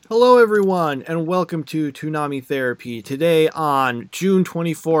Hello everyone, and welcome to Toonami Therapy, today on June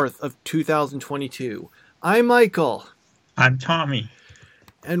 24th of 2022. I'm Michael. I'm Tommy.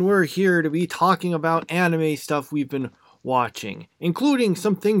 And we're here to be talking about anime stuff we've been watching, including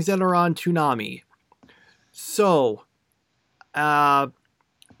some things that are on Toonami. So, let's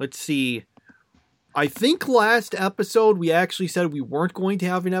see. I think last episode we actually said we weren't going to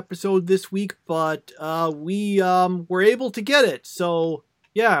have an episode this week, but we were able to get it, so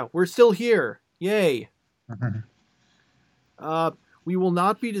yeah, we're still here. Yay. We will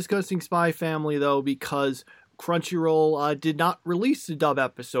not be discussing Spy Family, though, because Crunchyroll did not release the dub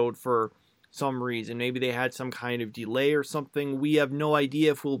episode for some reason. Maybe they had some kind of delay or something. We have no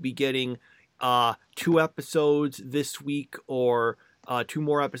idea if we'll be getting 2 episodes this week or 2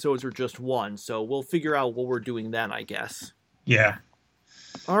 more episodes or just 1. So we'll figure out what we're doing then, I guess. Yeah.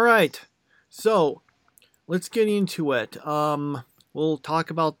 All right. So let's get into it. We'll talk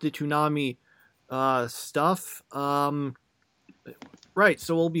about the Toonami stuff. Right,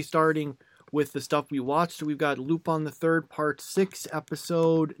 so we'll be starting with the stuff we watched. We've got Lupin the Third, Part 6,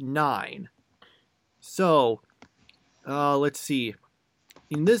 Episode 9. So, let's see.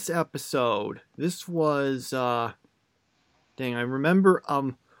 In this episode, this was, dang, I remember,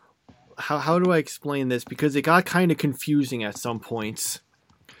 how do I explain this? Because it got kind of confusing at some points.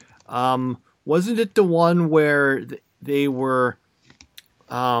 Wasn't it the one where they were,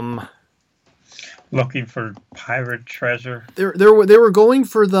 looking for pirate treasure? They were going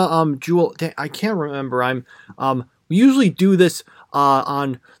for the jewel. I can't remember. We usually do this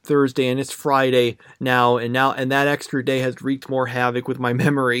on Thursday, and it's Friday now, and that extra day has wreaked more havoc with my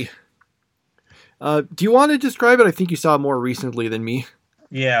memory. Do you want to describe it? I think you saw it more recently than me.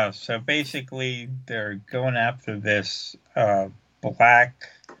 Yeah, so basically they're going after this black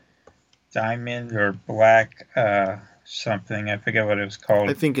diamond or black something. I forget what it was called.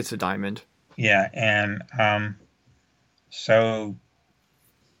 I think it's a diamond. Yeah, and so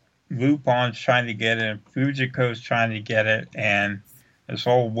Lupin's trying to get it, Fujiko's trying to get it, and this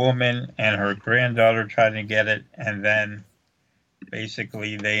old woman and her granddaughter trying to get it, and then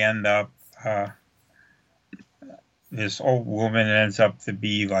basically they end up, this old woman ends up to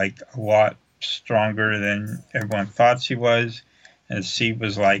be like a lot stronger than everyone thought she was, and she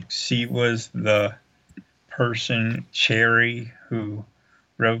was the person, Cherry, who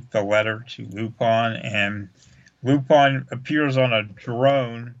wrote the letter to Lupin, and Lupin appears on a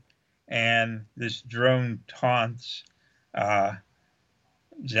drone, and this drone taunts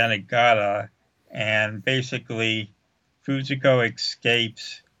Zenigata, and basically Fujiko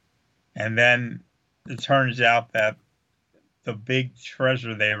escapes, and then it turns out that the big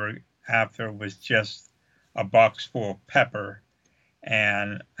treasure they were after was just a box full of pepper,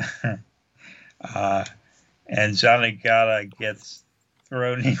 and and Zenigata gets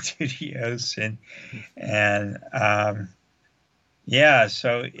thrown into the ocean, and yeah,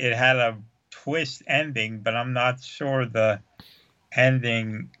 so it had a twist ending, but I'm not sure the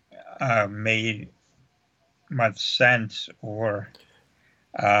ending made much sense, or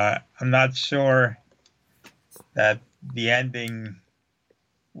I'm not sure that the ending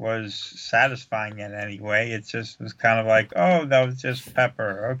was satisfying in any way. It just was kind of like, oh, that was just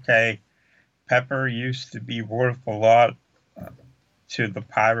pepper. Okay, pepper used to be worth a lot to the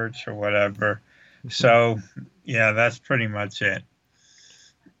pirates or whatever. So, yeah, that's pretty much it.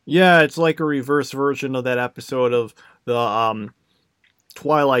 Yeah, it's like a reverse version of that episode of the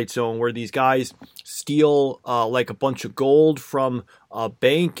Twilight Zone where these guys steal like a bunch of gold from a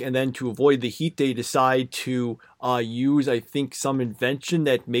bank, and then to avoid the heat they decide to use, I think, some invention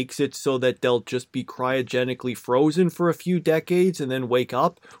that makes it so that they'll just be cryogenically frozen for a few decades and then wake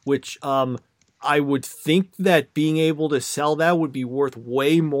up, which I would think that being able to sell that would be worth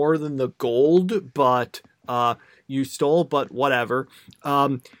way more than the gold, but you stole, but whatever.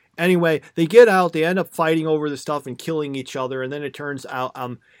 Anyway, they get out, they end up fighting over the stuff and killing each other, and then it turns out,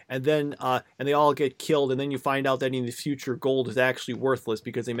 and they all get killed, and then you find out that in the future gold is actually worthless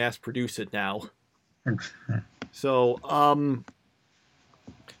because they mass produce it now. So,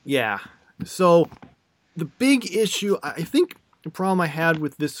 yeah. So, the big issue, I think the problem I had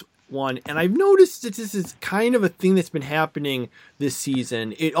with this one, and I've noticed that this is kind of a thing that's been happening this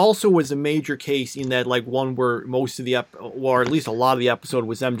season. It also was a major case in that, like, one where most of the or at least a lot of the episode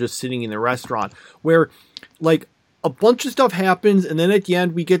was them just sitting in the restaurant, where, like, a bunch of stuff happens, and then at the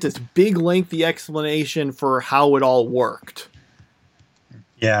end we get this big lengthy explanation for how it all worked.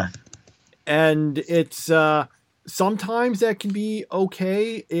 Yeah. And it's sometimes that can be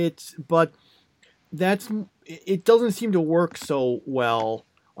okay. But it doesn't seem to work so well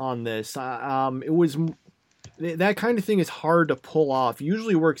on this. It was that kind of thing is hard to pull off.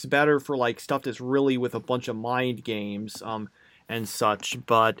 Usually works better for like stuff that's really with a bunch of mind games and such,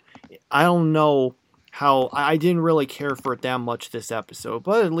 but I don't know how I didn't really care for it that much this episode,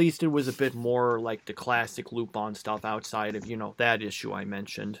 but at least it was a bit more like the classic Lupin stuff outside of, that issue I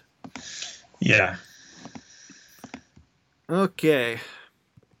mentioned. Yeah. Okay.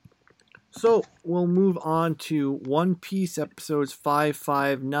 So we'll move on to One Piece episodes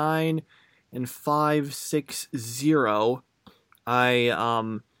 559 and 560.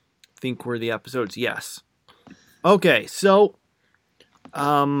 I think were the episodes. Yes. Okay, so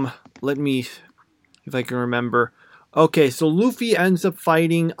let me see if I can remember. Okay, so Luffy ends up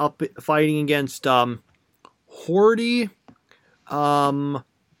fighting against Hordy,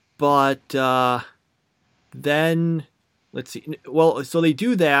 but then let's see. Well, so they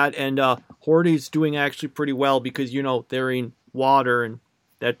do that, and Hordy's doing actually pretty well because they're in water, and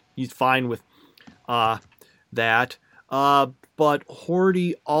that he's fine with that. But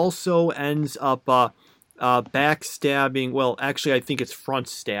Hordy also ends up backstabbing. Well, actually, I think it's front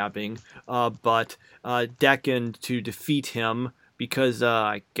stabbing. But Decken to defeat him because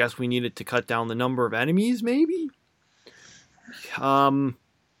I guess we needed to cut down the number of enemies, maybe.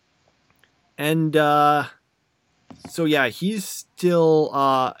 So yeah, he's still,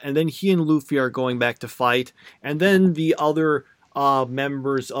 and then he and Luffy are going back to fight, and then the other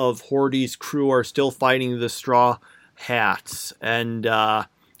members of Hordy's crew are still fighting the Straw Hats, and yeah,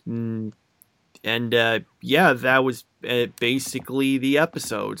 that was basically the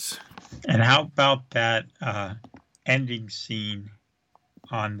episodes. And how about that ending scene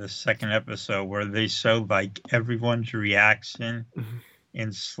on the second episode where they show like everyone's reaction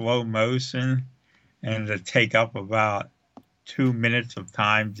in slow motion, and to take up about 2 minutes of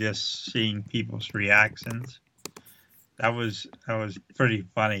time just seeing people's reactions? That was pretty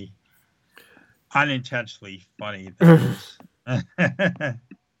funny. Unintentionally funny.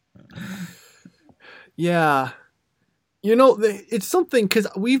 Yeah. It's something because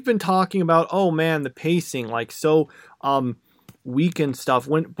we've been talking about, oh man, the pacing, like so weak and stuff.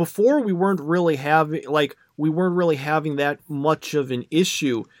 When before we weren't really having that much of an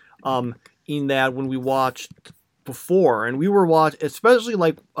issue in that when we watched before, and we were especially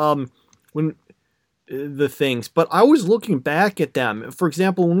like when the things, but I was looking back at them. For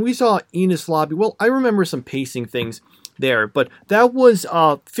example, when we saw Enies Lobby, well, I remember some pacing things there, but that was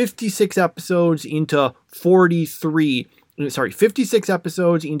 56 episodes into 46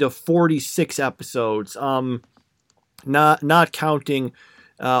 episodes into 46 episodes. Not counting,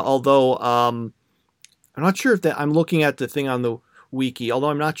 although I'm not sure if that, I'm looking at the thing on the wiki, although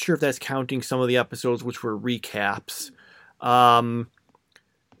I'm not sure if that's counting some of the episodes which were recaps. And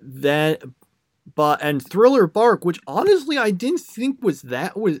Thriller Bark, which honestly I didn't think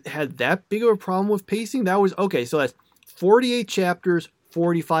had that big of a problem with pacing. That was okay. So that's 48 chapters,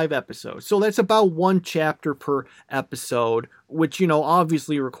 45 episodes. So that's about one chapter per episode, which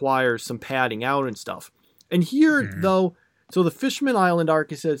obviously requires some padding out and stuff. And here though, so the Fishman Island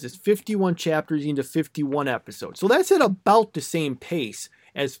arc, it says, is 51 chapters into 51 episodes. So that's at about the same pace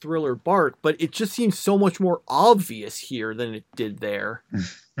as Thriller Bark, but it just seems so much more obvious here than it did there.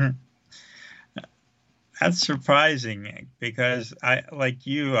 That's surprising because I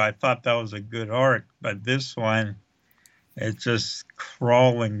thought that was a good arc, but this one, it's just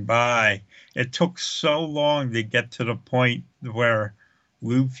crawling by. It took so long to get to the point where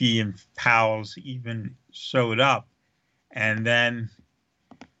Luffy and pals even showed up. And then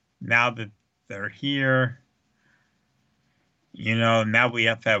now that they're here, now we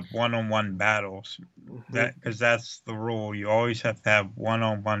have to have one-on-one battles. Because that's the rule. You always have to have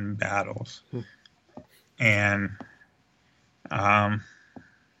one-on-one battles. And,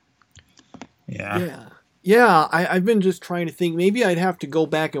 yeah. Yeah, I've been just trying to think. Maybe I'd have to go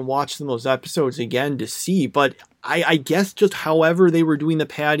back and watch some of those episodes again to see. But I guess just however they were doing the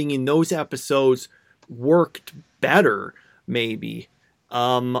padding in those episodes worked better, maybe.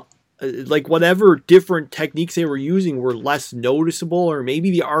 Like whatever different techniques they were using were less noticeable, or maybe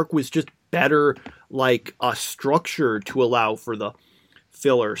the arc was just better, like a structure to allow for the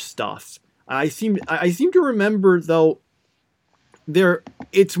filler stuff. I seem to remember though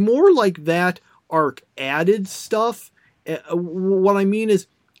it's more like that arc added stuff. What I mean is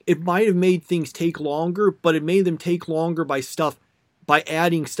it might have made things take longer, but it made them take longer by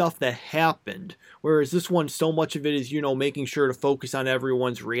adding stuff that happened. Whereas this one, so much of it is, making sure to focus on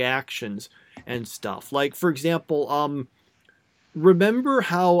everyone's reactions and stuff. Like, for example, remember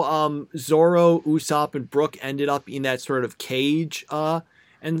how Zoro, Usopp, and Brook ended up in that sort of cage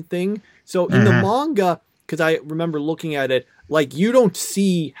and thing? So in the manga, because I remember looking at it, like you don't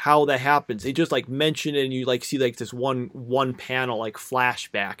see how that happens. They just like mention it and you like see like this one panel like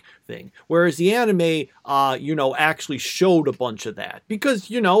flashback thing. Whereas the anime actually showed a bunch of that because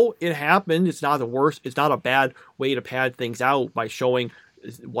it happened. It's not the worst. It's not a bad way to pad things out by showing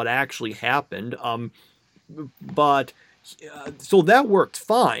what actually happened. But so that worked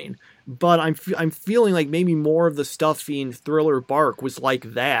fine. But I'm feeling like maybe more of the stuff in Thriller Bark was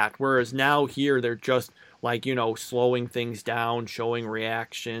like that, whereas now here they're just like slowing things down, showing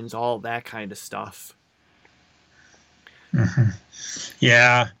reactions, all that kind of stuff. Mm-hmm.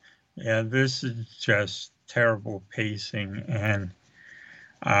 Yeah, this is just terrible pacing, and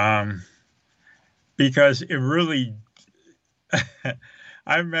because it really,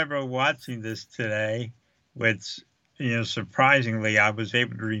 I remember watching this today, which surprisingly I was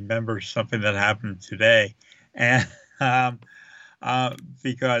able to remember something that happened today, and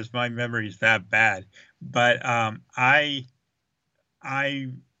because my memory is that bad. But I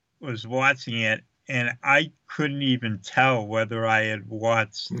was watching it, and I couldn't even tell whether I had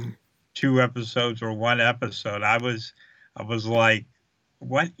watched 2 episodes or 1 episode. I was like,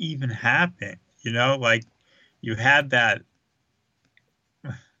 what even happened? Like you had that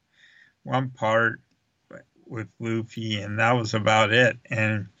one part with Luffy, and that was about it.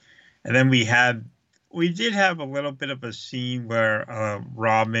 And then we did have a little bit of a scene where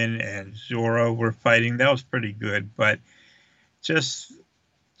Robin and Zoro were fighting. That was pretty good, but just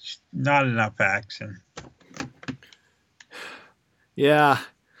not enough action. Yeah,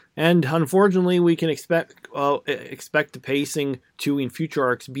 and unfortunately, we can expect the pacing to in future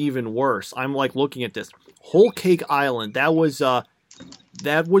arcs be even worse. I'm like looking at this Whole Cake Island. That was the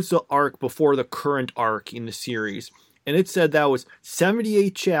arc before the current arc in the series, and it said that was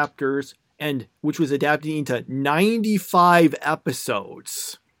 78 chapters, and which was adapted into 95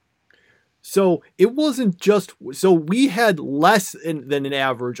 episodes. So it wasn't just so we had less than an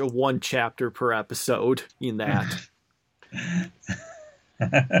average of 1 chapter per episode in that.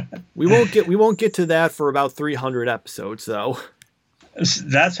 We won't get to that for about 300 episodes though.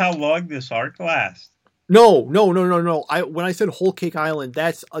 That's how long this arc lasts. No. When I said Whole Cake Island,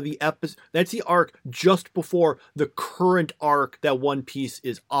 that's the arc just before the current arc that One Piece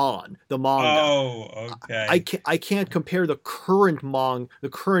is on, the manga. Oh, okay. I can't compare the current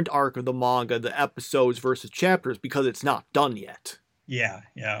arc of the manga, the episodes versus chapters, because it's not done yet. Yeah.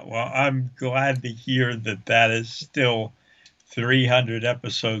 Well, I'm glad to hear that is still 300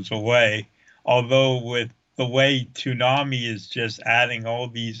 episodes away. Although with the way Toonami is just adding all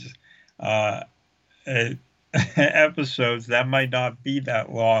these episodes, that might not be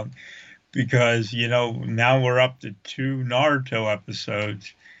that long, because now we're up to 2 Naruto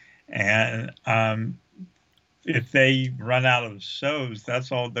episodes, and if they run out of shows,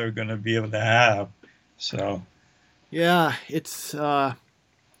 that's all they're going to be able to have. So yeah, it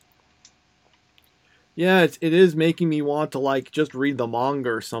is making me want to like just read the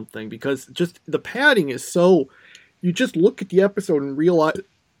manga or something, because just the padding is so, you just look at the episode and realize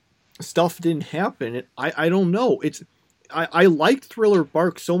stuff didn't happen. I don't know. I liked Thriller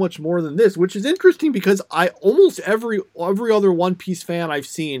Bark so much more than this, which is interesting because almost every other One Piece fan I've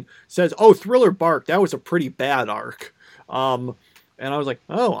seen says, "Oh, Thriller Bark, that was a pretty bad arc." And I was like,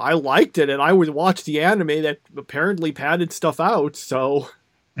 "Oh, I liked it," and I would watch the anime that apparently padded stuff out. So,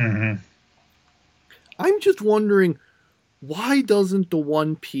 I'm just wondering, why doesn't the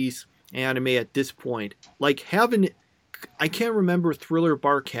One Piece anime at this point like have an, I can't remember if Thriller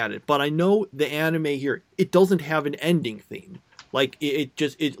Bark had it, but I know the anime here, it doesn't have an ending theme. Like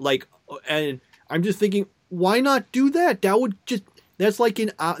and I'm just thinking, why not do that? That would just, that's like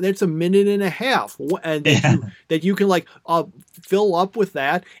that's a minute and a half, and that you can like fill up with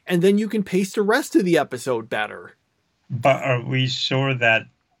that, and then you can pace the rest of the episode better. But are we sure that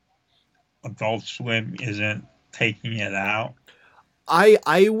Adult Swim isn't taking it out? I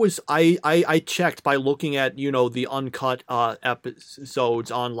checked by looking at the uncut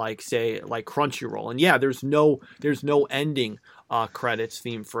episodes on like Crunchyroll, and yeah, there's no ending credits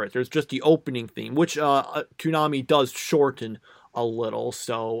theme for it. There's just the opening theme, which Toonami does shorten a little.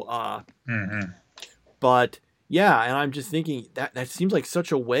 So, but yeah, and I'm just thinking that seems like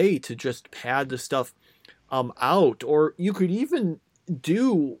such a way to just pad the stuff out, or you could even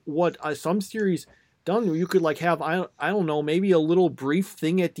do what some series done, where you could like have I don't know, maybe a little brief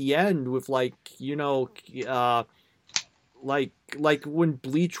thing at the end with like like when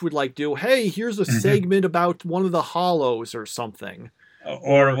Bleach would like do, hey, here's a segment about one of the hollows or something,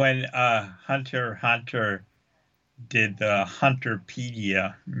 or when Hunter x Hunter did the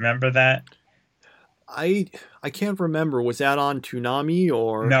Hunterpedia. Remember that? I can't remember. Was that on Toonami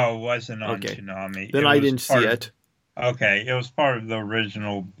or? No, it wasn't on Toonami. Then I didn't see it. Okay, it was part of the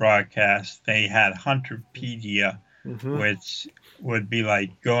original broadcast. They had Hunterpedia, Hmm. which would be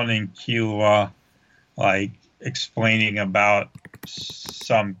like Gon and Killua, like explaining about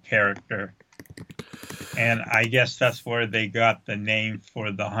some character. And I guess that's where they got the name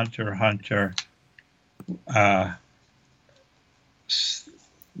for the Hunter x Hunter, uh,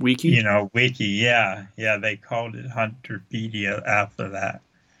 Wiki. wiki. Yeah, yeah, they called it Hunterpedia after that.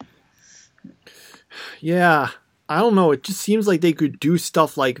 Yeah, I don't know. It just seems like they could do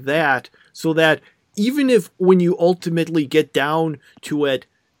stuff like that so that even if when you ultimately get down to it,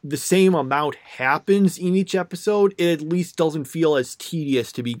 the same amount happens in each episode, it at least doesn't feel as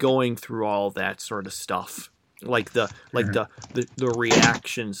tedious to be going through all that sort of stuff. Like the like Mhm. the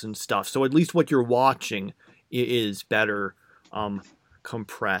reactions and stuff. So at least what you're watching is better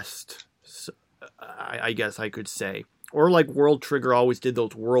compressed. So, I guess I could say. Or like World Trigger always did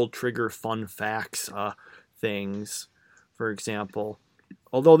those World Trigger fun facts things, for example.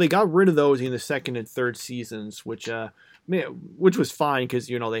 Although they got rid of those in the second and third seasons, which was fine because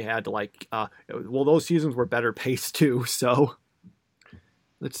they had to those seasons were better paced too. So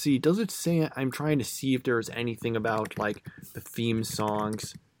let's see. Does it say? I'm trying to see if there's anything about like the theme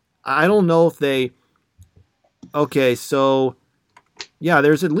songs. I don't know if they. Okay, so yeah,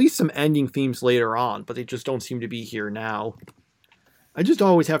 there's at least some ending themes later on, but they just don't seem to be here now. I just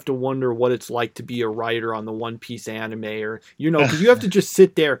always have to wonder what it's like to be a writer on the One Piece anime, or because you have to just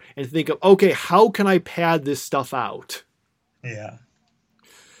sit there and think of, okay, how can I pad this stuff out? Yeah.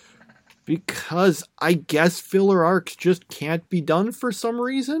 Because I guess filler arcs just can't be done for some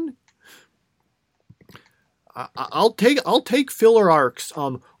reason. I'll take filler arcs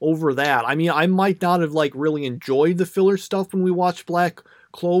over that. I mean, I might not have like really enjoyed the filler stuff when we watched Black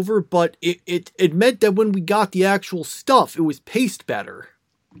Clover, but it meant that when we got the actual stuff, it was paced better.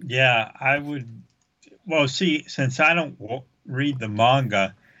 Yeah, I would. Well, see, since I don't read the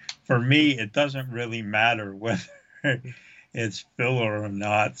manga, for me, it doesn't really matter whether it's filler or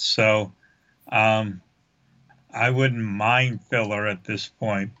not. So, um, I wouldn't mind filler at this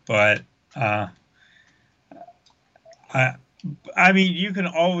point, but uh, I, I mean, you can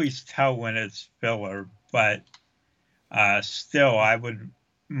always tell when it's filler, but still, I would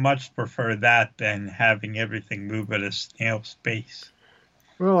much prefer that than having everything move at a snail's pace.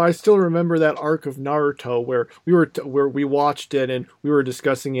 Well, I still remember that arc of Naruto where where we watched it and we were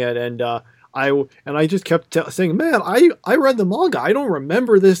discussing it, and I just kept saying, "Man, I read the manga. I don't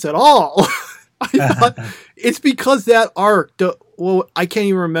remember this at all." I thought it's because that arc. Well, I can't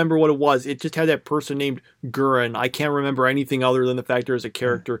even remember what it was. It just had that person named Gurren. I can't remember anything other than the fact there was a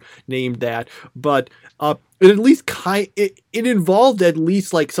character named that. But it at least it involved at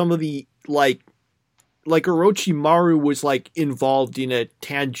least like some of the like Orochimaru was like involved in it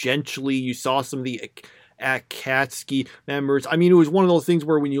tangentially. You saw some of the Akatsuki members. I mean, it was one of those things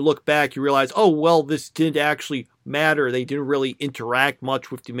where when you look back, you realize, oh well, this didn't actually matter. They didn't really interact much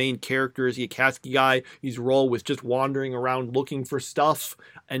with the main characters. The Akatsuki guy, his role was just wandering around looking for stuff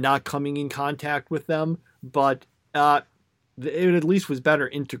and not coming in contact with them. But it at least was better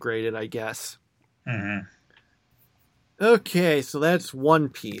integrated, I guess. Hmm. Okay, so that's One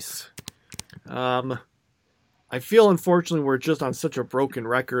Piece. I feel unfortunately we're just on such a broken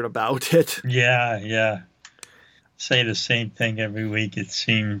record about it. Yeah, yeah. Say the same thing every week, it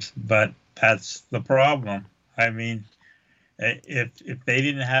seems, but that's the problem. I mean, if they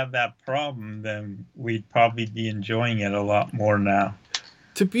didn't have that problem, then we'd probably be enjoying it a lot more now.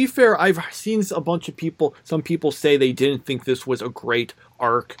 To be fair, I've seen a bunch of people, some people say they didn't think this was a great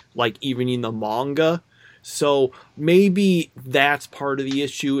arc, like even in the manga. So maybe that's part of the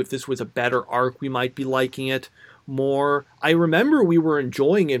issue. If this was a better arc, we might be liking it more. I remember we were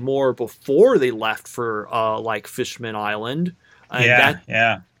enjoying it more before they left for like Fishman Island, and Yeah,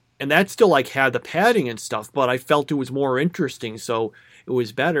 yeah. that still like had the padding and stuff, but I felt it was more interesting, so it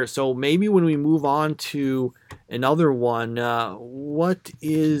was better. So maybe when we move on to another one, what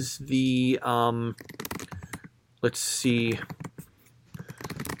is the let's see.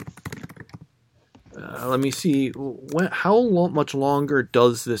 Let me see. Much longer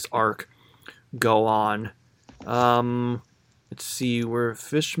does this arc go on? Let's see. We're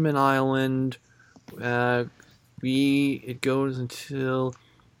Fishman Island. It goes until.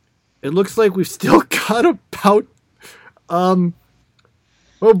 It looks like we've still got about. Um.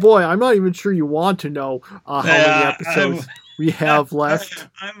 Oh boy, I'm not even sure you want to know how many Yeah, episodes we have left.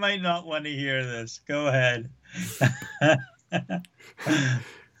 I might not want to hear this. Go ahead.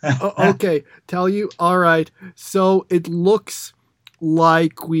 Okay, tell you. All right. So it looks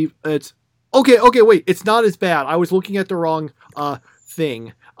like it's okay. Okay, wait. It's not as bad. I was looking at the wrong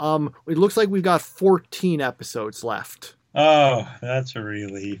thing. It looks like we've got 14 episodes left. Oh, that's a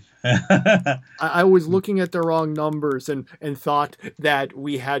relief. I was looking at the wrong numbers and thought that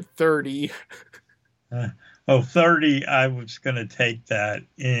we had 30. 30, I was going to take that.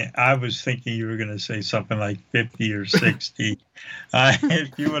 I was thinking you were going to say something like 50 or 60.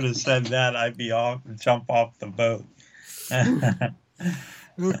 If you would have said that, I'd be jump off the boat.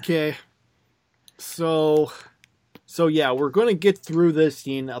 Okay. So yeah, we're going to get through this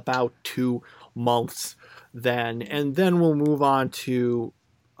in about 2 months then, and then we'll move on to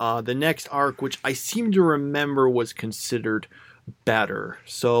the next arc, which I seem to remember was considered better.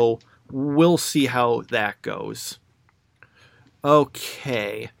 So we'll see how that goes.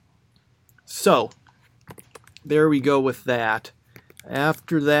 Okay. So there we go with that.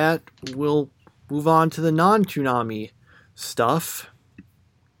 After that, we'll move on to the non-Toonami stuff.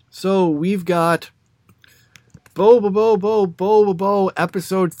 So we've got BoBoBo-Bo Bo-BoBo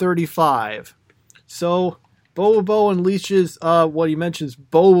episode 35. So BoBoBo unleashes what he mentions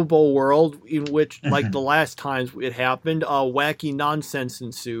BoBoBo world, in which, like the last times it happened, wacky nonsense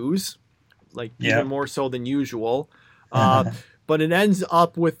ensues, like even more so than usual. But it ends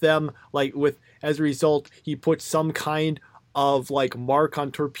up with them, like, with, as a result, he puts some kind of like mark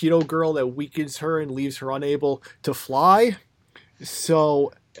on Torpedo Girl that weakens her and leaves her unable to fly.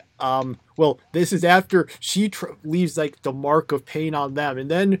 So well, this is after she leaves like the mark of pain on them,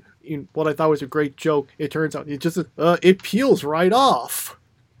 and then in what I thought was a great joke, it turns out it peels right off.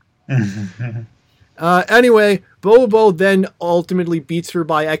 Anyway, BoBoBo then ultimately beats her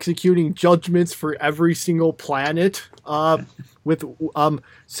by executing judgments for every single planet with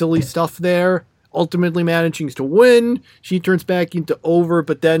silly stuff there, ultimately managing to win. She turns back into Over,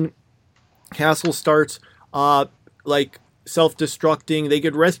 but then Castle starts like self-destructing. They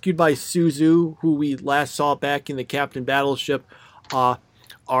get rescued by Suzu, who we last saw back in the Captain Battleship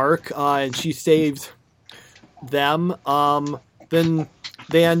arc, and she saves them. Then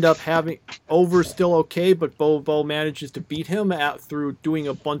they end up having Over still okay, but BoBoBo manages to beat him through doing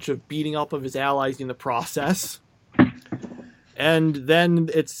a bunch of beating up of his allies in the process. And then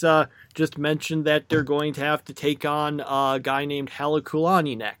it's just mentioned that they're going to have to take on a guy named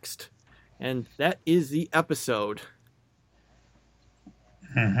Halakulani next. And that is the episode.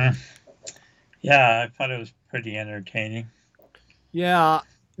 Yeah, I thought it was pretty entertaining. Yeah,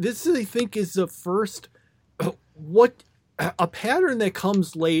 this I think is the first a pattern that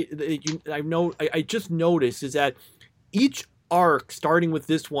comes late. I just noticed is that each arc, starting with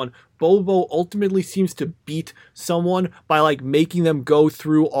this one, BoBo ultimately seems to beat someone by like making them go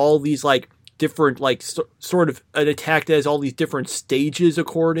through all these like different like sort of an attack that has all these different stages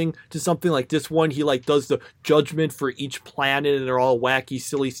according to something. Like this one, he like does the judgment for each planet, and they're all wacky,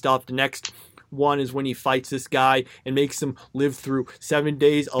 silly stuff. The next one is when he fights this guy and makes him live through 7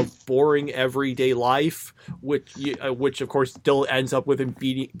 days of boring everyday life, which of course still ends up with him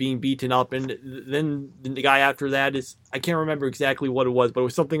being beaten up. And then the guy after that is, I can't remember exactly what it was, but it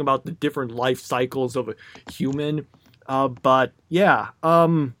was something about the different life cycles of a human. But yeah,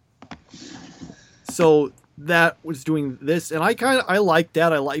 so that was doing this, and I like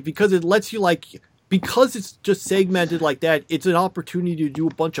that. Because it lets you because it's just segmented like that, it's an opportunity to do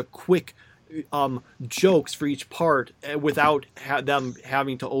a bunch of quick jokes for each part without them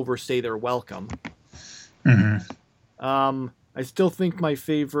having to overstay their welcome. I still think my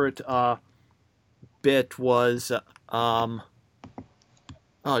favorite bit was oh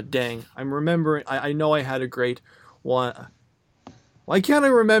dang, I'm remembering. I know I had a great one. Why can't I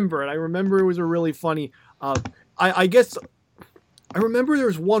remember it? I remember it was a really funny. I guess I remember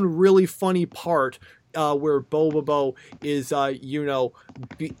there's one really funny part where BoBoBo is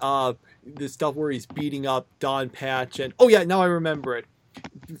the stuff where he's beating up Don Patch, and oh yeah, now I remember it.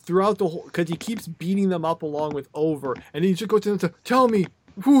 Throughout the whole, because he keeps beating them up along with Over, and he just goes to them to tell me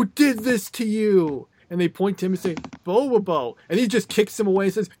who did this to you, and they point to him and say BoBoBo, and he just kicks them away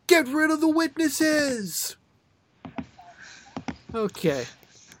and says, "Get rid of the witnesses." Okay,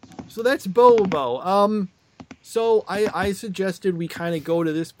 so that's BoBoBo. So I suggested we kind of go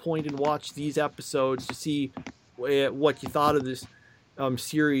to this point and watch these episodes to see what you thought of this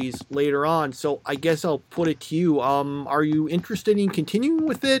series later on. So I guess I'll put it to you. Are you interested in continuing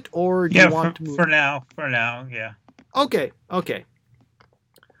with it, or do you want to move? For now, yeah. Okay.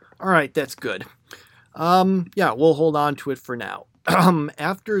 All right, that's good. Yeah, we'll hold on to it for now.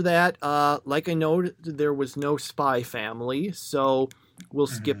 After that, like I noted, there was no Spy Family, so we'll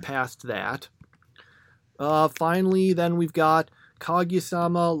skip past that. Finally, then we've got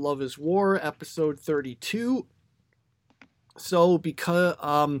Kaguya-Sama, Love is War, episode 32. So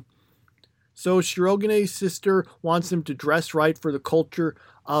So Shirogane's sister wants him to dress right for the culture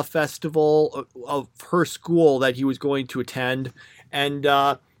festival of her school that he was going to attend. And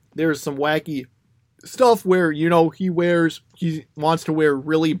there's some wacky stuff where, he wants to wear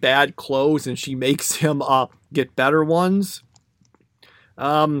really bad clothes and she makes him get better ones.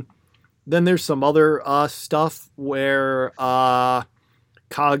 Then there's some other stuff where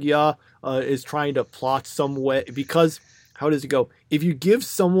Kaguya is trying to plot some way, because how does it go? If you give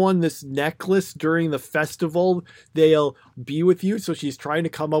someone this necklace during the festival, they'll be with you. So she's trying to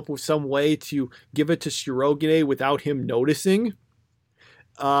come up with some way to give it to Shirogane without him noticing.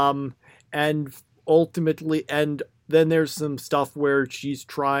 And ultimately, and then there's some stuff where she's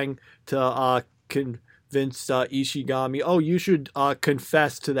trying to convince Ishigami, oh, you should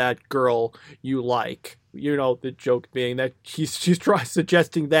confess to that girl you like. The joke being that she's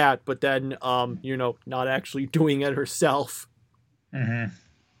suggesting that, but then, not actually doing it herself.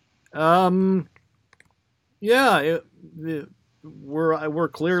 Mm-hmm. Yeah, we're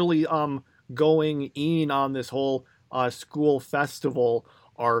clearly going in on this whole school festival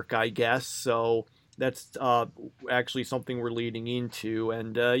arc, I guess. So that's actually something we're leading into,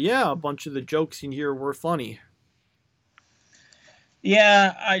 and a bunch of the jokes in here were funny.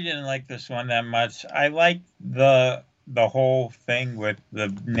 Yeah, I didn't like this one that much. I liked the whole thing with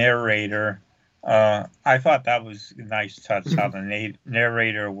the narrator. I thought that was a nice touch how the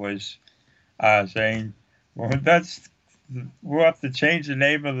narrator was saying, well, we'll have to change the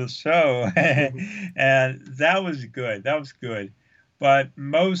name of the show. And that was good. That was good. But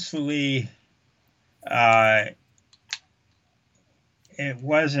mostly, it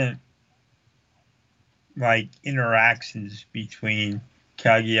wasn't like interactions between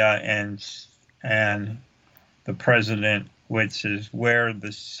Kaguya and the president, which is where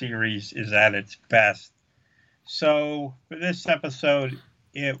the series is at its best. So for this episode,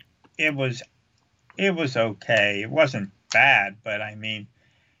 it was okay. It wasn't bad, but I mean,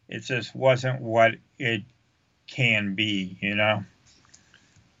 it just wasn't what it can be,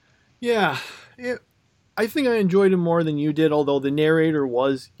 Yeah, I think I enjoyed it more than you did, although the narrator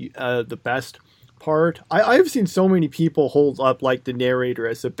was the best part. I've seen so many people hold up like the narrator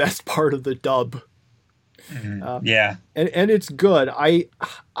as the best part of the dub. Yeah, and it's good. I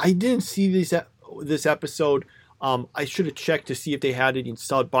didn't see this episode. I should have checked to see if they had it in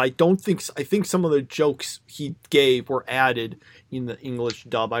sub, but I don't think. I think some of the jokes he gave were added in the English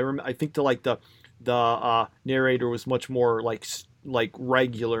dub. I think the narrator was much more like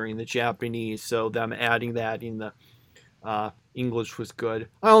regular in the Japanese, so them adding that in the English was good.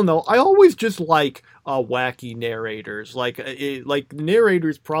 I don't know. I always just like wacky narrators. Like the narrator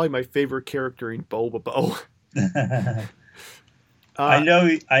is probably my favorite character in BoBoBo. I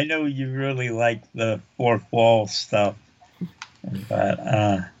know you really like the fourth wall stuff, but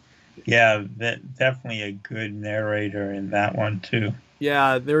definitely a good narrator in that one too.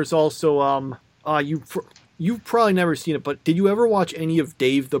 Yeah, there's also you've probably never seen it, but did you ever watch any of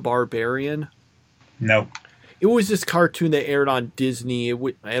Dave the Barbarian? No. It was this cartoon that aired on Disney.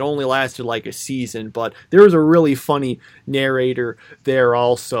 It only lasted like a season, but there was a really funny narrator there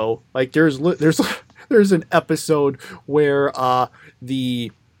also. Like there's an episode where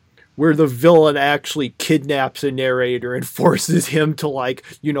the villain actually kidnaps a narrator and forces him to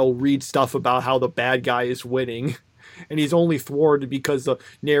read stuff about how the bad guy is winning. And he's only thwarted because the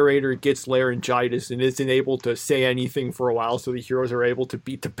narrator gets laryngitis and isn't able to say anything for a while, so the heroes are able to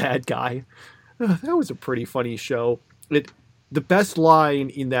beat the bad guy. That was a pretty funny show. The best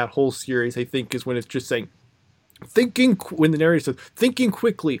line in that whole series, I think, is when it's just saying, when the narrator says, thinking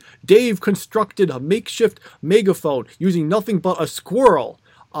quickly, Dave constructed a makeshift megaphone using nothing but a squirrel,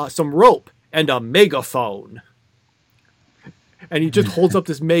 some rope, and a megaphone. And he just holds up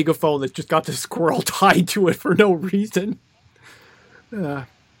this megaphone that's just got the squirrel tied to it for no reason. It's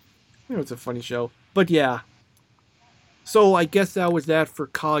a funny show. But yeah. So I guess that was that for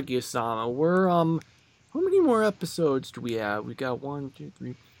Kaguya-Sama. We're how many more episodes do we have? We got 1, 2,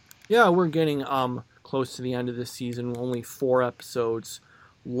 3. Yeah, we're getting close to the end of this season. Only 4 episodes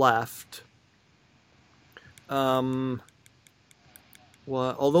left. Well,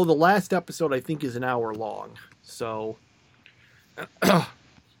 although the last episode I think is an hour long. So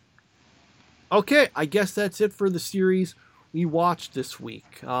okay, I guess that's it for the series we watched this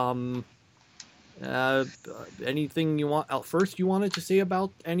week. Anything you wanted to say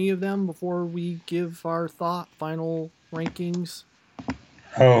about any of them before we give our final rankings?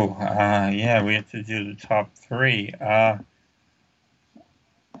 Oh, yeah, we have to do the top 3. No,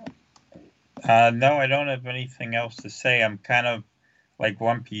 I don't have anything else to say. I'm kind of like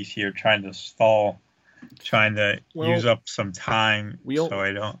One Piece here, trying to use up some time, so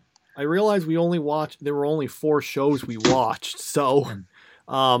I don't. I realized there were only 4 shows we watched. So,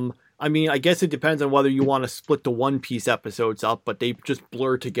 I mean, I guess it depends on whether you want to split the One Piece episodes up, but they just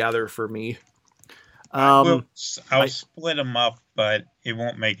blur together for me. I'll I split them up, but it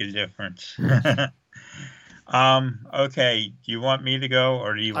won't make a difference. Okay. Do you want me to go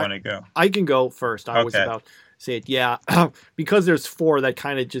or do you want to go? I can go first. I was Okay. about to say it. Yeah, because there's 4, that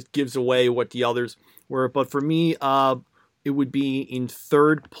kind of just gives away what the others were. But for me, it would be in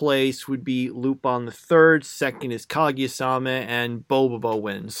third place would be Lupin the Third. Second is Kaguya-Sama, and BoBoBo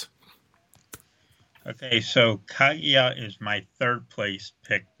wins. Okay, so Kaguya is my third place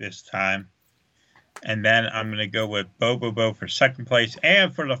pick this time. And then I'm going to go with BoBoBo for second place.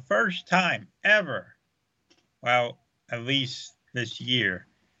 And for the first time ever, well, at least this year,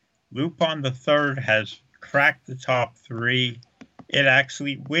 Lupin the Third has cracked the top 3. It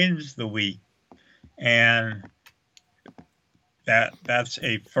actually wins the week. And that's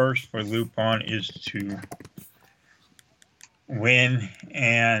a first for Lupin, is to win.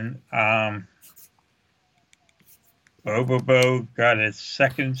 And BoBoBo got its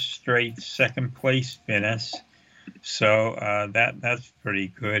second straight second place finish, so that's pretty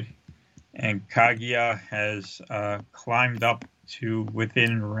good. And Kaguya has climbed up to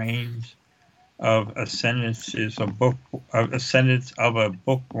within range of ascendance of a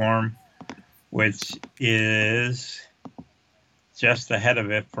bookworm, which is just ahead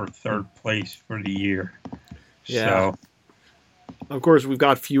of it for third place for the year. Yeah. So, of course, we've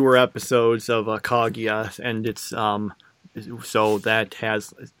got fewer episodes of Kaguya, and it's so that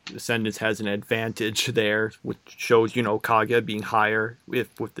has Ascendance has an advantage there, which shows Kaguya being higher.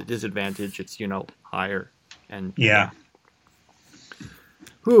 If with the disadvantage, it's higher, and yeah.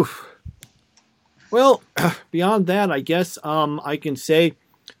 Whew. Well, beyond that, I guess I can say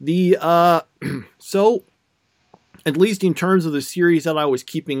the so at least in terms of the series that I was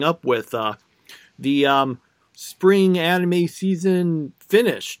keeping up with, the spring anime season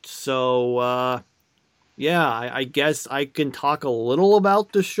finished. So yeah, I guess I can talk a little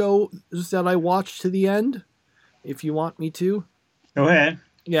about the shows that I watched to the end, if you want me to. Go ahead.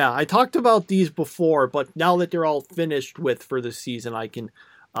 Yeah, I talked about these before, but now that they're all finished with for the season, I can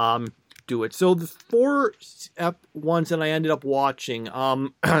do it. So the 4 ones that I ended up watching,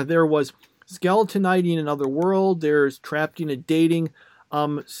 there was Skeleton Knight in Another World, there's Trapped in a Dating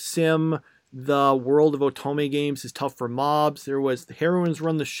Sim, The World of Otome Games is Tough for Mobs, there was The Heroines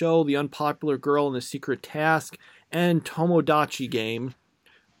Run the Show, The Unpopular Girl and the Secret Task, and Tomodachi Game.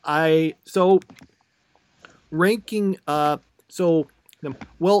 Ranking,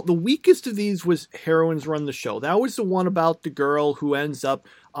 well, the weakest of these was Heroines Run the Show. That was the one about the girl who ends up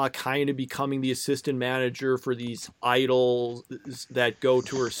kind of becoming the assistant manager for these idols that go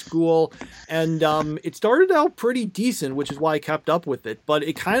to her school. And it started out pretty decent, which is why I kept up with it. But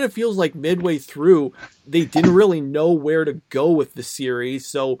it kind of feels like midway through, they didn't really know where to go with the series.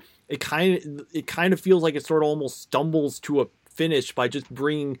 So it kind of feels like it sort of almost stumbles to a finish by just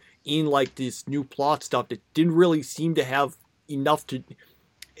bringing in like this new plot stuff that didn't really seem to have enough to.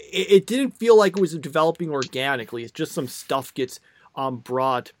 It didn't feel like it was developing organically. It's just some stuff gets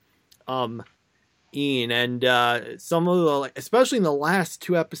brought in, and some of the, especially in the last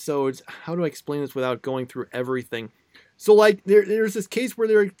 2 episodes, how do I explain this without going through everything? So like there's this case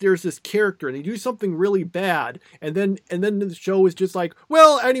where there's this character and they do something really bad, and then the show is just like,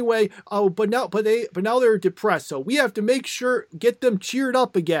 well, anyway, but now they're depressed, so we have to make sure get them cheered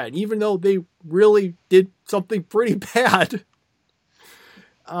up again, even though they really did something pretty bad.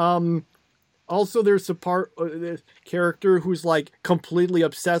 Also, there's a this character who's like completely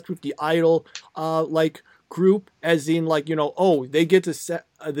obsessed with the idol like group, as in like, oh, they get to set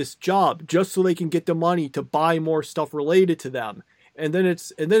this job just so they can get the money to buy more stuff related to them, and then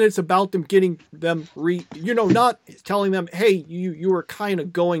it's about them getting them not telling them, hey, you were kind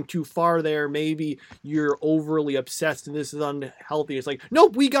of going too far there, maybe you're overly obsessed and this is unhealthy. It's like,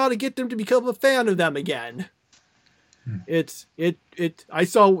 nope, we got to get them to become a fan of them again. I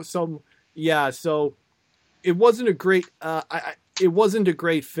saw some, so it wasn't a great it wasn't a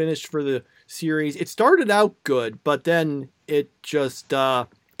great finish for the series. It started out good, but then it just kind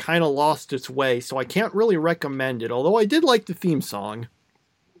of lost its way, so I can't really recommend it, although I did like the theme song.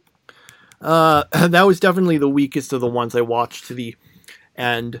 That was definitely the weakest of the ones I watched to the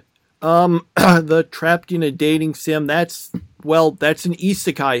end. The Trapped in a Dating Sim, that's an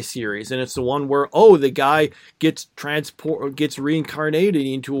isekai series, and it's the one where, the guy gets reincarnated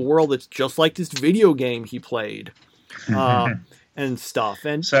into a world that's just like this video game he played, and stuff.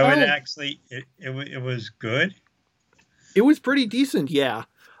 And so it was good. It was pretty decent, yeah.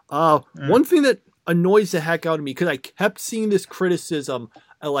 One thing that annoys the heck out of me, because I kept seeing this criticism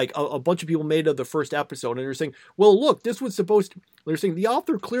like a bunch of people made of the first episode, and they're saying, well, look, this was supposed to, they're saying the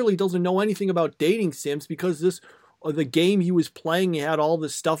author clearly doesn't know anything about dating sims because the game he was playing had all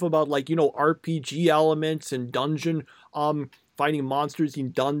this stuff about like, RPG elements and dungeon, fighting monsters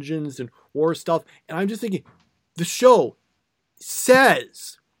in dungeons and war stuff. And I'm just thinking, the show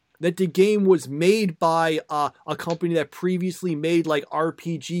says that the game was made by a company that previously made like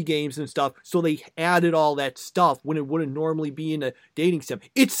RPG games and stuff, so they added all that stuff when it wouldn't normally be in a dating sim.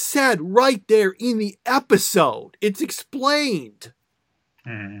 It's said right there in the episode. It's explained.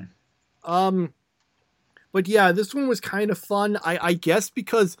 But yeah, this one was kind of fun, I guess,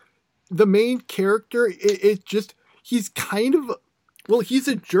 because the main character, he's kind of, well, he's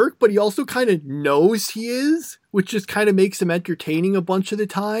a jerk, but he also kind of knows he is, which just kind of makes him entertaining a bunch of the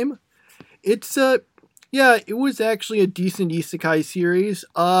time. It was actually a decent isekai series.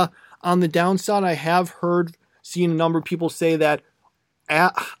 On the downside, I have seen a number of people say that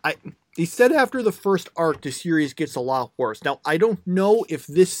they said after the first arc, the series gets a lot worse. Now, I don't know if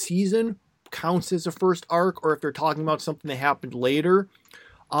this season counts as a first arc or if they're talking about something that happened later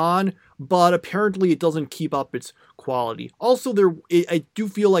on, but apparently it doesn't keep up its quality. Also, I do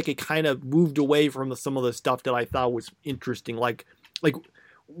feel like it kind of moved away from some of the stuff that I thought was interesting. Like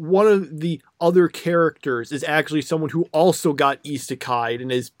one of the other characters is actually someone who also got isekai'd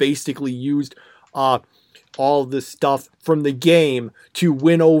and has basically used all the stuff from the game to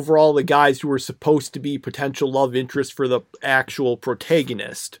win over all the guys who were supposed to be potential love interests for the actual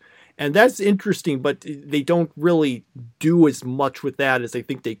protagonist. And that's interesting, but they don't really do as much with that as I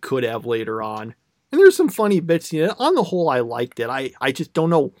think they could have later on. And there's some funny bits in it. On the whole, I liked it. I just don't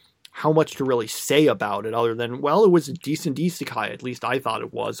know how much to really say about it other than, well, it was a decent isekai. At least I thought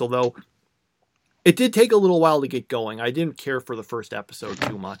it was. Although, it did take a little while to get going. I didn't care for the first episode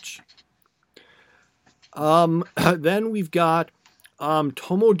too much. Then we've got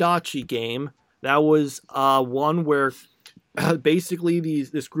Tomodachi Game. That was one where basically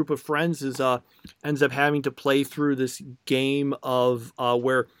this group of friends ends up having to play through this game of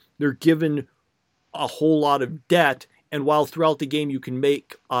where they're given a whole lot of debt, and while throughout the game you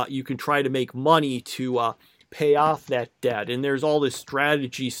can try to make money to pay off that debt, and there's all this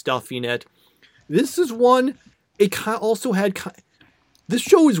strategy stuff in it. This is one. It also had. This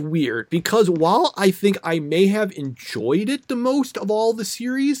show is weird because while I think I may have enjoyed it the most of all the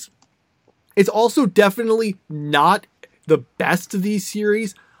series, it's also definitely not the best of these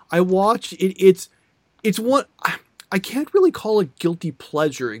series I watched. It's one I can't really call it guilty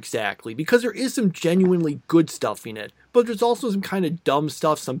pleasure exactly because there is some genuinely good stuff in it, but there's also some kind of dumb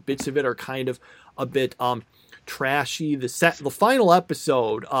stuff. Some bits of it are kind of a bit trashy. The final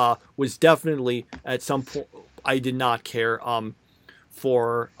episode was definitely at some point I did not care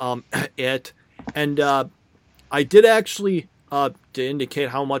for it, and I did actually. To indicate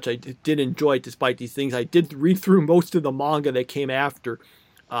how much I did enjoy it despite these things, I did read through most of the manga that came after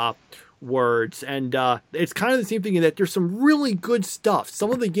words, and it's kind of the same thing in that there's some really good stuff.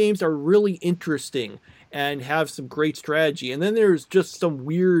 Some of the games are really interesting and have some great strategy, and then there's just some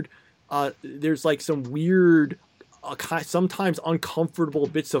weird sometimes uncomfortable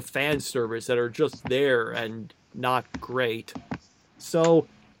bits of fan service that are just there and not great. So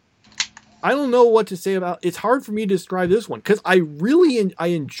I don't know what to say about. It's hard for me to describe this one because I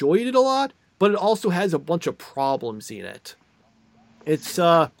enjoyed it a lot, but it also has a bunch of problems in it. It's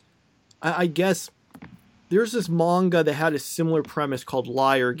I guess there's this manga that had a similar premise called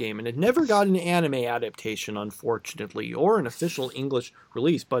Liar Game, and it never got an anime adaptation, unfortunately, or an official English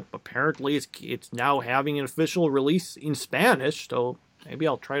release. But apparently, it's now having an official release in Spanish. So maybe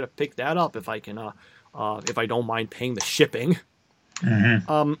I'll try to pick that up if I can, if I don't mind paying the shipping.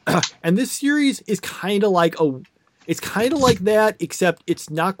 Mm-hmm. And this series is kind of like that, except it's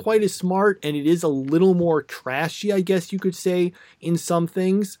not quite as smart, and it is a little more trashy, I guess you could say, in some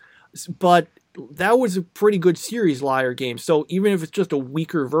things. But that was a pretty good series, Liar Game. So even if it's just a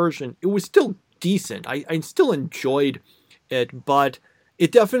weaker version, it was still decent. I still enjoyed it, but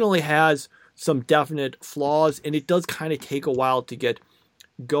it definitely has some definite flaws, and it does kind of take a while to get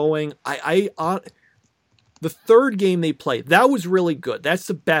going. The third game they played, that was really good. That's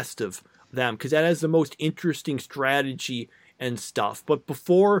the best of them because that has the most interesting strategy and stuff. But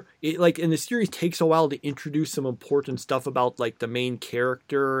before it, and the series takes a while to introduce some important stuff about like the main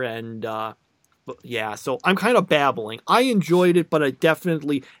character and yeah. So I'm kind of babbling. I enjoyed it, but it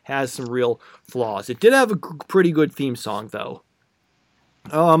definitely has some real flaws. It did have a pretty good theme song though.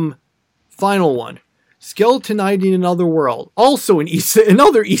 Final one, Skeleton Knight in Another World, also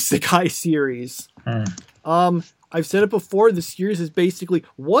another isekai series. I've said it before, the series is basically,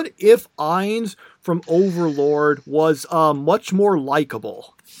 what if Ainz from Overlord was much more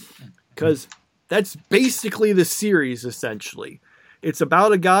likable? Because that's basically the series, essentially. It's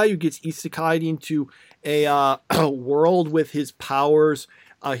about a guy who gets isekai'd into a world with his powers,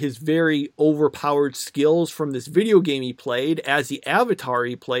 his very overpowered skills from this video game he played as the avatar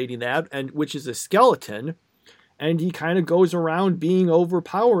he played in that, and which is a skeleton. And he kind of goes around being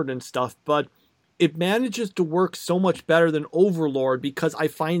overpowered and stuff, but it manages to work so much better than Overlord because I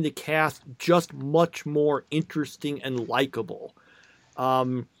find the cast just much more interesting and likable.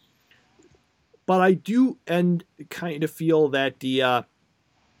 But I do and kind of feel that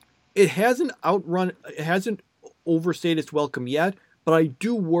it hasn't overstayed its welcome yet, but I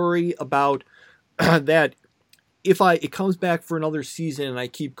do worry about that if it comes back for another season and I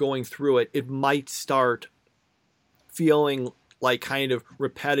keep going through it, it might start feeling like kind of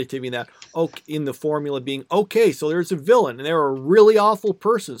repetitive in the formula being, okay, so there's a villain and they're a really awful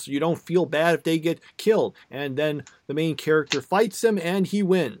person, so you don't feel bad if they get killed, and then the main character fights him and he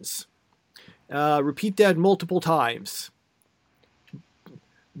wins. Repeat that multiple times.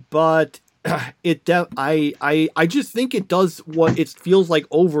 But I just think it does what it feels like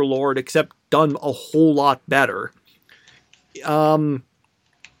Overlord, except done a whole lot better. I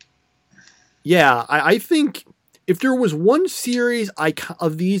think if there was one series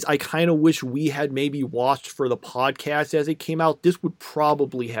of these I kind of wish we had maybe watched for the podcast as it came out, this would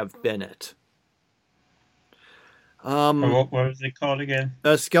probably have been it. What was it called again?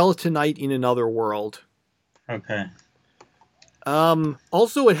 Skeleton Knight in Another World. Okay.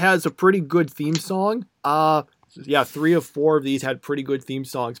 Also, it has a pretty good theme song. 3 of 4 of these had pretty good theme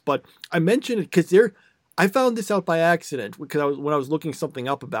songs, but I mentioned it because I found this out by accident because when I was looking something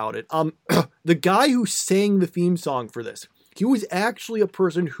up about it. The guy who sang the theme song for this, he was actually a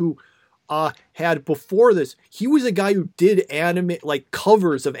person who had before this. He was a guy who did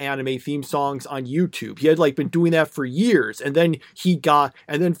covers of anime theme songs on YouTube. He had been doing that for years, and then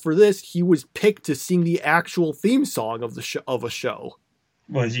for this he was picked to sing the actual theme song of a show.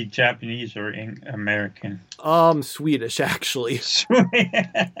 Was he Japanese or American? Swedish, actually.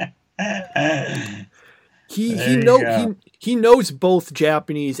 He knows both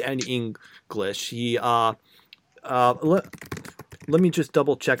Japanese and English. Let me just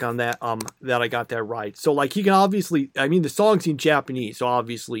double check on that that I got that right. So he can obviously, the song's in Japanese, so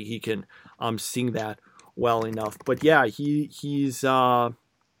obviously he can sing that well enough. But yeah, he's let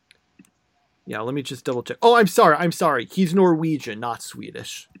me just double check. Oh, I'm sorry. He's Norwegian, not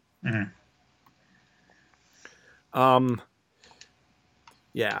Swedish. Mm-hmm.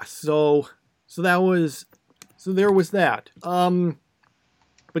 So there was that. But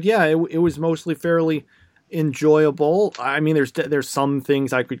yeah, it was mostly fairly enjoyable. There's some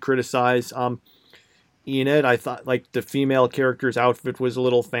things I could criticize in it. I thought the female character's outfit was a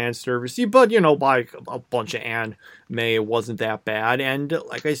little fan servicey, but by a bunch of anime, it wasn't that bad. And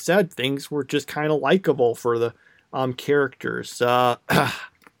like I said, things were just kind of likable for the characters.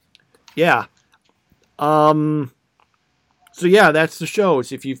 Yeah. So yeah, that's the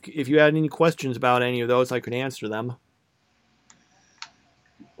shows. If you had any questions about any of those, I could answer them.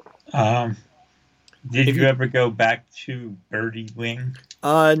 Did you ever go back to Birdie Wing?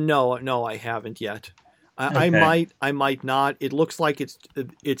 No, I haven't yet. Okay. I might not. It looks like it's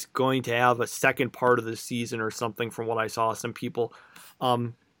going to have a second part of the season or something from what I saw some people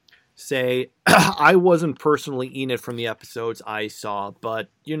say. I wasn't personally in it from the episodes I saw, but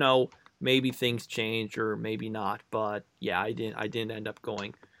maybe things change or maybe not. But yeah, I didn't end up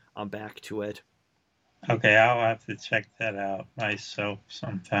going back to it. Okay, I'll have to check that out myself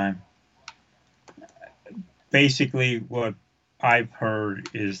sometime. Basically, what I've heard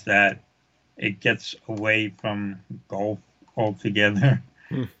is that it gets away from golf altogether.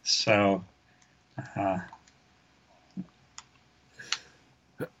 So,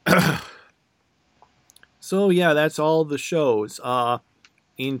 so yeah, that's all the shows. I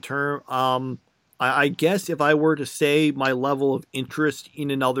guess if I were to say my level of interest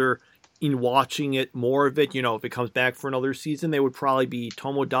in watching it, more of it, if it comes back for another season, they would probably be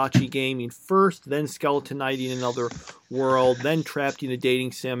Tomodachi Gaming first, then Skeleton Knight in Another World, then Trapped in a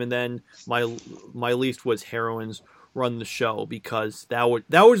Dating Sim, and then my least was Heroines Run the Show, because that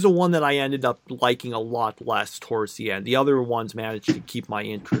was the one that I ended up liking a lot less towards the end. The other ones managed to keep my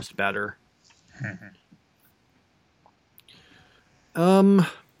interest better.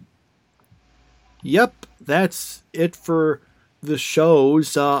 Yep, that's it for the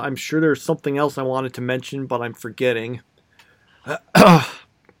shows. I'm sure there's something else I wanted to mention, but I'm forgetting.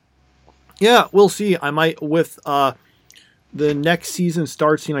 Yeah, we'll see. I might, with the next season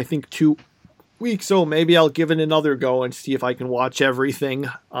starts in, I think, week, so maybe I'll give it another go and see if I can watch everything,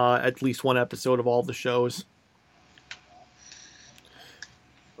 at least one episode of all the shows.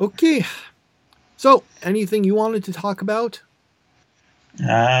 Okay, so anything you wanted to talk about?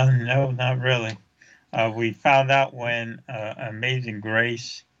 No, not really. We found out when Amazing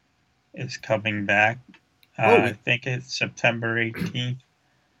Grace is coming back. I think it's September 18th.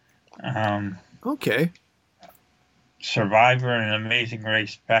 Okay. Survivor and Amazing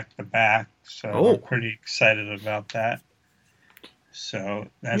Race back to back, so I'm pretty excited about that. So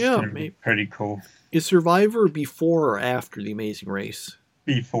that's going to be pretty cool. Is Survivor before or after The Amazing Race?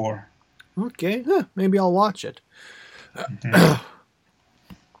 Before. Okay, maybe I'll watch it.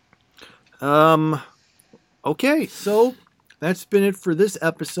 Okay, so that's been it for this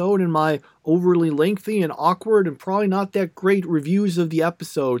episode and my overly lengthy and awkward and probably not that great reviews of the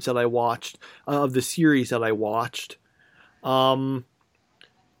episodes that I watched, of the series that I watched. And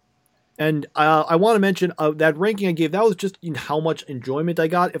I want to mention that ranking I gave, that was just in how much enjoyment I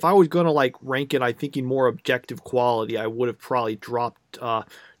got. If I was going to rank it, I think in more objective quality, I would have probably dropped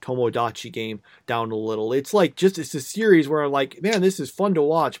Tomodachi Game down a little. It's it's a series where I'm like, man, this is fun to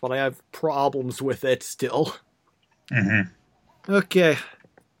watch, but I have problems with it still. Okay.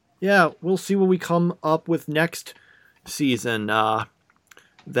 Yeah, we'll see what we come up with next season,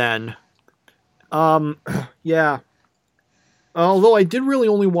 then. Yeah. Although I did really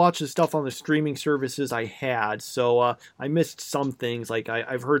only watch the stuff on the streaming services I had, so I missed some things.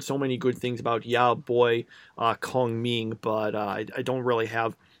 I've heard so many good things about Ya Boy Kong Ming, but I don't really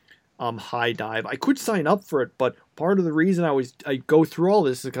have High Dive. I could sign up for it, but part of the reason I go through all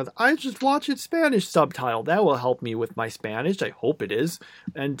this is because I just watch it Spanish subtitle. That will help me with my Spanish. I hope it is.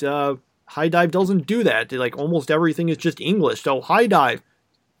 And High Dive doesn't do that. Almost everything is just English. So High Dive,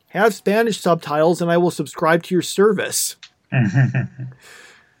 have Spanish subtitles, and I will subscribe to your service.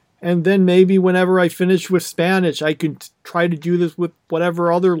 And then maybe whenever I finish with Spanish, I could try to do this with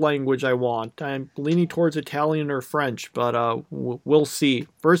whatever other language I want. I'm leaning towards Italian or French, but we'll see.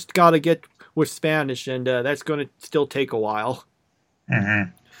 First, gotta get with Spanish, and that's going to still take a while.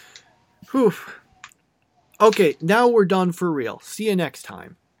 Whew. Okay, now we're done for real. See you next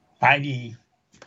time. Bye.